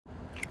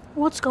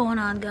What's going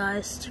on,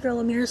 guys? It's your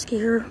girl Amirski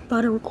here,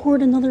 about to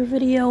record another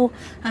video.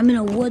 I'm in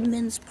a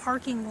Woodman's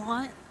parking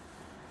lot.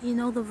 You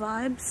know the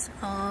vibes.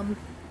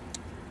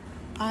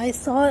 I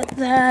thought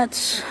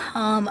that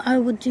I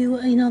would do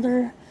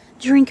another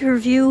drink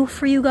review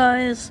for you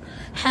guys.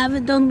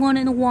 Haven't done one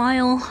in a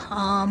while.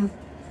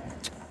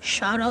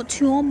 Shout out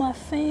to all my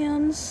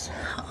fans.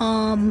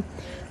 But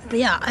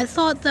yeah, I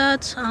thought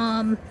that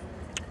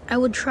I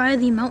would try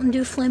the Mountain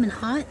Dew Flamin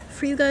Hot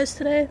for you guys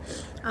today.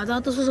 I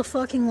thought this was a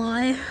fucking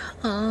lie.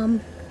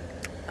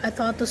 I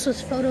thought this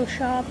was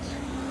photoshopped,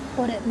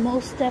 but it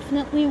most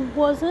definitely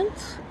wasn't.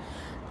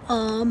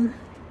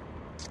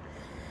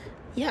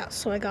 Yeah,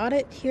 so I got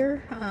it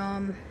here.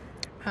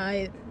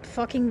 I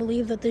fucking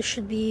believe that this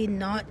should be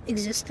not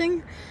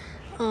existing.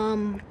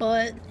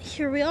 But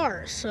here we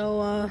are.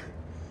 So,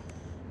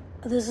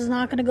 this is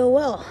not gonna go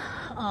well.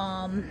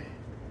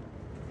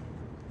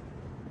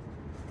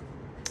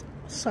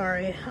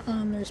 Sorry,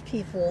 there's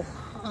people.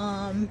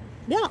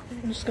 Yeah,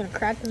 I'm just gonna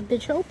crack this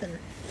bitch open.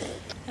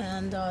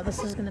 And,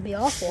 this is gonna be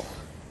awful.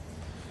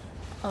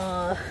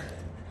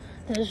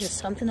 There's just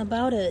something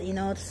about it, you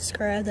know, it's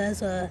described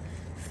as a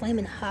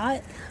Flamin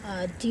Hot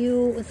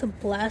Dew with a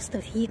blast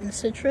of heat and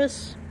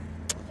citrus.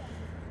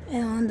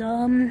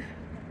 And,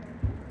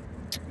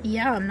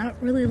 yeah, I'm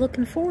not really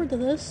looking forward to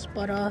this,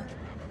 but,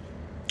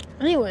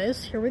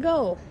 anyways, here we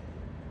go.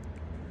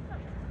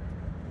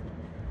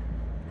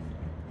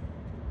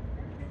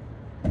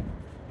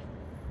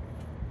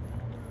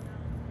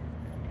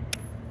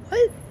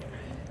 What?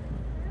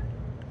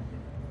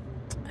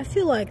 I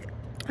feel like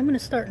I'm gonna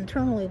start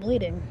internally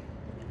bleeding.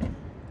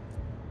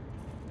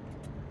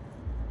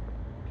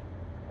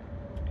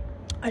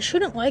 I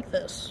shouldn't like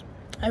this.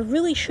 I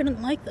really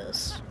shouldn't like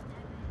this.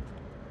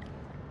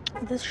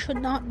 This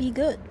should not be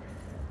good.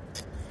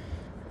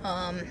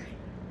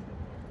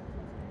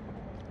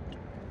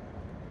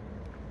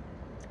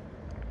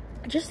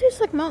 It just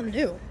tastes like Mountain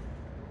Dew.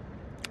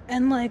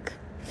 And like,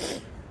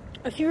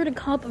 if you were to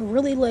cup a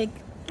really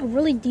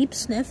deep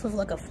sniff of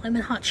like a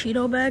Flamin' Hot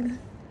Cheeto bag,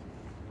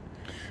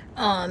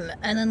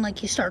 and then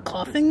like you start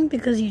coughing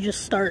because you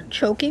just start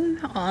choking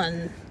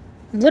on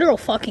literal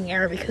fucking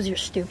air because you're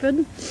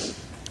stupid,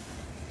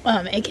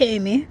 aka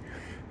me.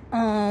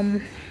 Yeah,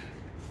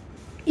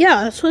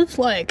 that's what it's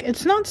like.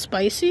 It's not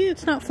spicy,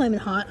 it's not flaming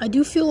hot. I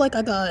do feel like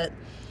I got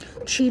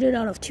cheated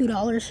out of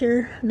 $2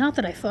 here. Not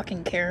that I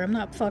fucking care, I'm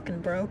not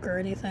fucking broke or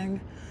anything.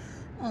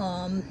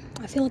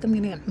 I feel like I'm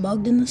gonna get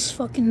mugged in this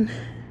fucking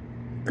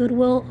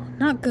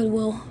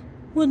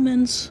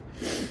Woodman's.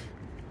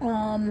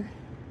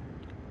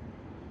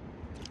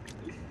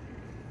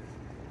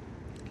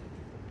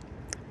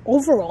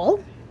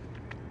 Overall,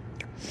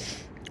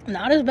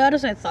 not as bad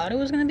as I thought it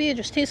was gonna be. It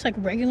just tastes like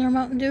regular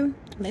Mountain Dew.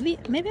 Maybe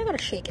I gotta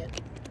shake it.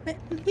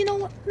 You know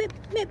what? Maybe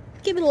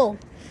give it a little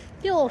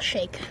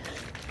shake.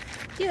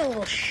 Give it a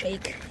little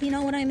shake. You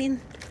know what I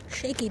mean?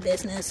 Shaky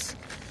business.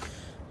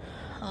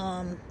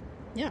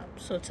 Yeah.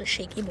 So it's a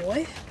shaky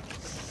boy.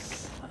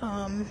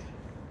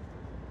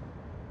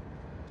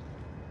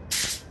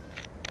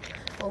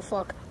 Oh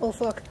fuck. Oh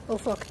fuck. Oh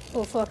fuck.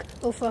 Oh fuck.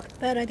 Oh fuck.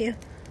 Bad idea.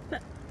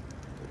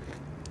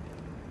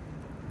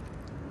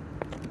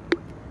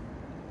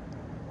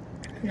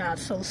 No,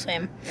 it's still the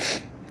same.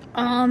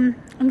 I'm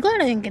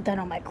glad I didn't get that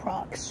on my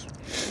Crocs.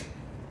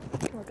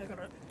 Look, I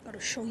gotta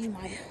show you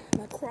my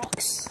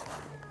Crocs.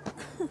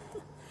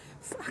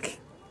 Fuck.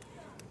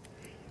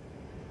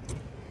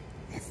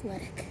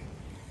 Athletic.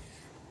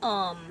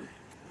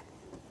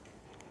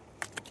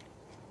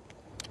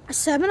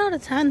 7 out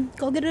of 10.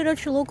 Go get it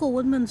at your local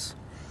Woodman's.